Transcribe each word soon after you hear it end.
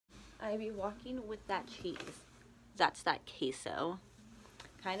I be walking with that cheese. That's that queso.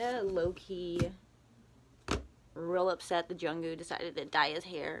 Kind of low-key, real upset that Jungkook decided to dye his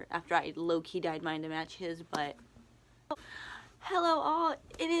hair after I low-key dyed mine to match his, but... Hello all,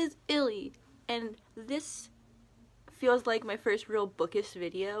 it is Illy, and this feels like my first real bookish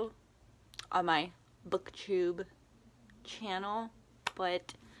video on my booktube channel,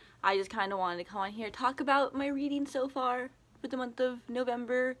 but I just kind of wanted to come on here, talk about my reading so far for the month of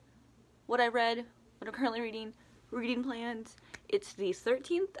November, what I read, what I'm currently reading, reading plans. It's the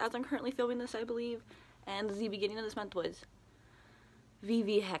 13th as I'm currently filming this, I believe, and the beginning of this month was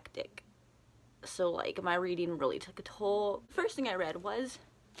VV hectic. So like my reading really took a toll. First thing I read was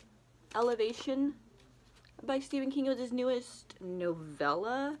Elevation by Stephen King. It was his newest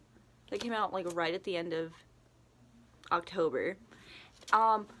novella that came out like right at the end of October.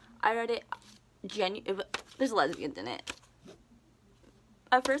 I read it there's lesbians in it.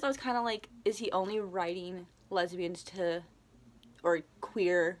 At first I was kind of like, is he only writing lesbians to, or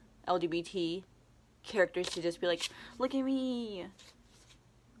queer LGBT characters to just be like, look at me,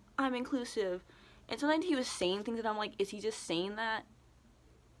 I'm inclusive? And sometimes he was saying things that I'm like, is he just saying that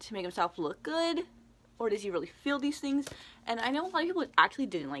to make himself look good? Or does he really feel these things? And I know a lot of people actually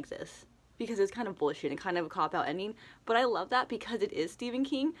didn't like this because it's kind of bullshit and kind of a cop-out ending. But I love that because it is Stephen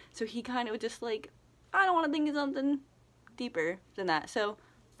King. So he kind of was just like, I don't want to think of something deeper than that. So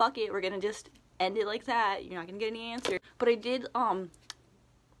fuck it, we're gonna just end it like that. You're not gonna get any answer. But I did kind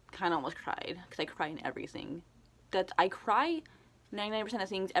of almost cried because I cry in everything. I cry 99% of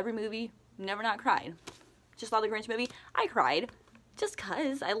things. Every movie, never not cried. Just saw the Grinch movie, I cried just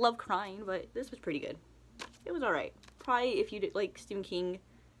cause I love crying, but this was pretty good. It was alright. Probably if you did like Stephen King,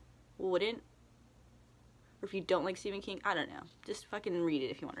 wouldn't. Or if you don't like Stephen King, I don't know. Just fucking read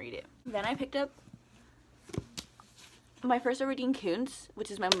it if you want to read it. Then I picked up my first ever Dean Koontz,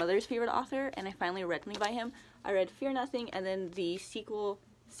 which is my mother's favorite author, and I finally read something by him. I read Fear Nothing and then the sequel,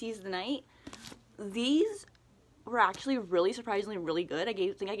 Seize the Night. These were actually really surprisingly really good. I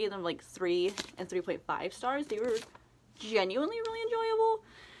think I gave them like 3 and 3.5 stars. They were genuinely really enjoyable.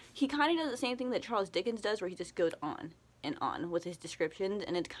 He kind of does the same thing that Charles Dickens does, where he just goes on and on with his descriptions,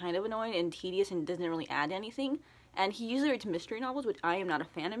 and it's kind of annoying and tedious and doesn't really add anything. And he usually writes mystery novels, which I am not a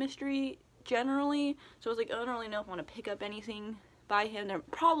fan of mystery generally, so I was like, I don't really know if I want to pick up anything by him.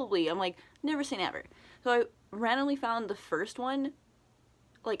 I'm like, never say never. So I randomly found the first one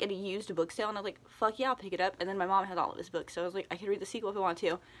like at a used book sale, and I was like, fuck yeah, I'll pick it up. And then my mom had all of his books, so I was like, I could read the sequel if I want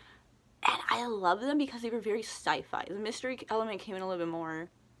to. And I love them because they were very sci-fi. The mystery element came in a little bit more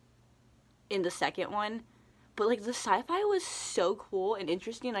in the second one, but like the sci-fi was so cool and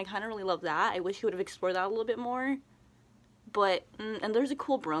interesting. I kind of really love that. I wish he would have explored that a little bit more. But, and there's a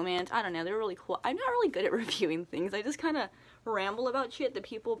cool bromance. I don't know, they were really cool. I'm not really good at reviewing things. I just kind of ramble about shit that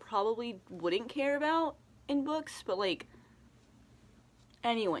people probably wouldn't care about in books, but like,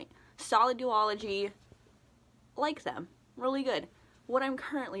 anyway, solid duology, like them, really good. What I'm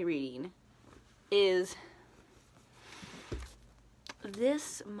currently reading is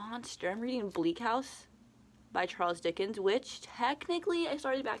this monster. I'm reading Bleak House by Charles Dickens, which technically I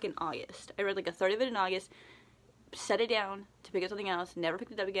started back in August. I read like a third of it in August, set it down to pick up something else, never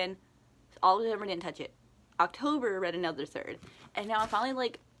picked it up again. All of December didn't touch it. October read another third, and now I'm finally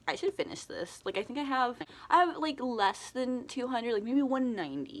like, I should finish this. Like I think I have like less than 200, like maybe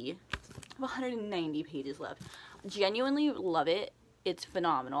 190. I have 190 pages left. Genuinely love it. It's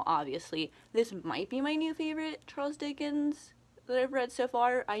phenomenal, obviously. This might be my new favorite Charles Dickens that I've read so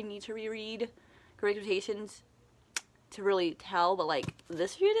far. I need to reread Great Expectations to really tell, but like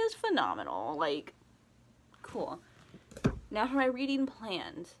this shit is phenomenal. Like, cool. Now for my reading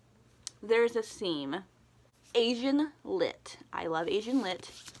plans. There's a theme. Asian lit. I love Asian lit.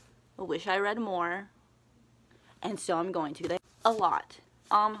 I wish I read more. And so I'm going to. A lot.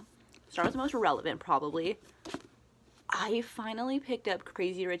 Start with the most relevant, probably. I finally picked up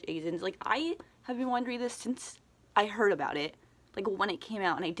Crazy Rich Asians. Like, I have been wanting to read this since I heard about it. Like, when it came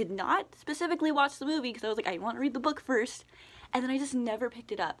out. And I did not specifically watch the movie because I was like, I want to read the book first. And then I just never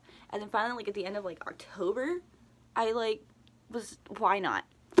picked it up. And then finally, like, at the end of, like, October, I, like, why not?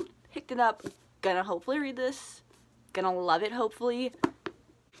 Picked it up. Gonna hopefully read this. Gonna love it, hopefully.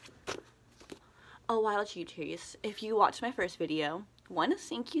 A Wild Shoe Chase. If you watched my first video, one,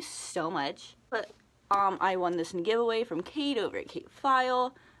 thank you so much. But, I won this in a giveaway from Kate over at Kate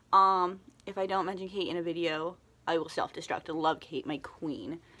File. If I don't mention Kate in a video, I will self-destruct. I love Kate, my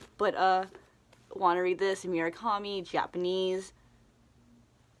queen. But, want to read this in Murakami, Japanese.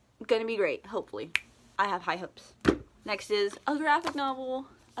 Gonna be great, hopefully. I have high hopes. Next is a graphic novel,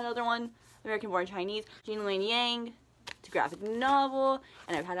 another one, American Born Chinese, Gina Lane Yang. It's graphic novel,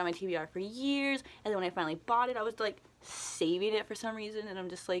 and I've had it on my TBR for years, and then when I finally bought it, I was like saving it for some reason, and I'm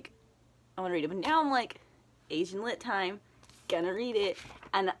just like, I want to read it, but now I'm like, Asian lit time, gonna read it,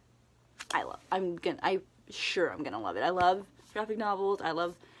 and I'm sure I'm gonna love it. I love graphic novels, I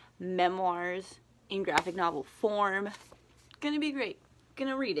love memoirs in graphic novel form. Gonna be great.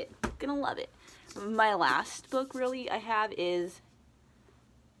 Gonna read it. Gonna love it. My last book really I have is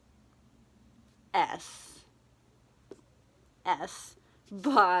S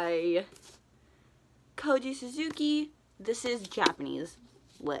by Koji Suzuki. This is Japanese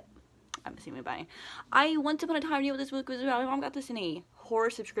lit. I'm assuming by. I once upon a time knew what this book was about. My mom got this in a horror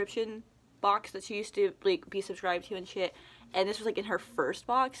subscription box that she used to like be subscribed to and shit. And this was like in her first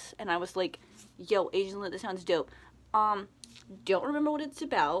box, and I was like, yo, Asian lit, this sounds dope. Don't remember what it's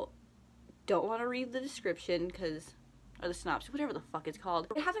about. Don't want to read the description because, or the synopsis, whatever the fuck it's called.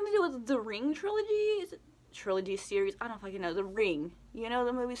 It has something to do with the Ring trilogy. Is it trilogy series? I don't fucking know. The Ring. You know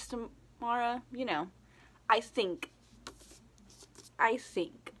the movie Samara? You know. I think.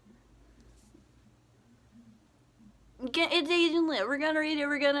 It's Asian lit. We're gonna read it.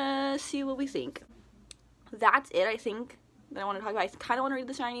 We're gonna see what we think. That's it, I think, that I want to talk about. I kind of want to read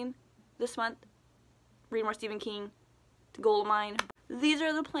The Shining this month. Read more Stephen King. Goal of mine. These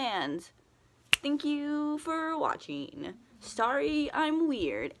are the plans. Thank you for watching. Sorry I'm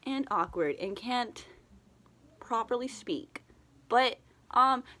weird and awkward and can't properly speak. But,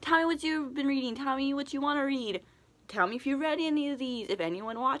 tell me what you've been reading. Tell me what you want to read. Tell me if you read any of these. If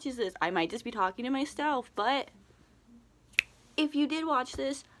anyone watches this, I might just be talking to myself. But, if you did watch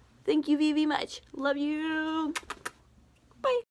this, thank you very much. Love you. Bye.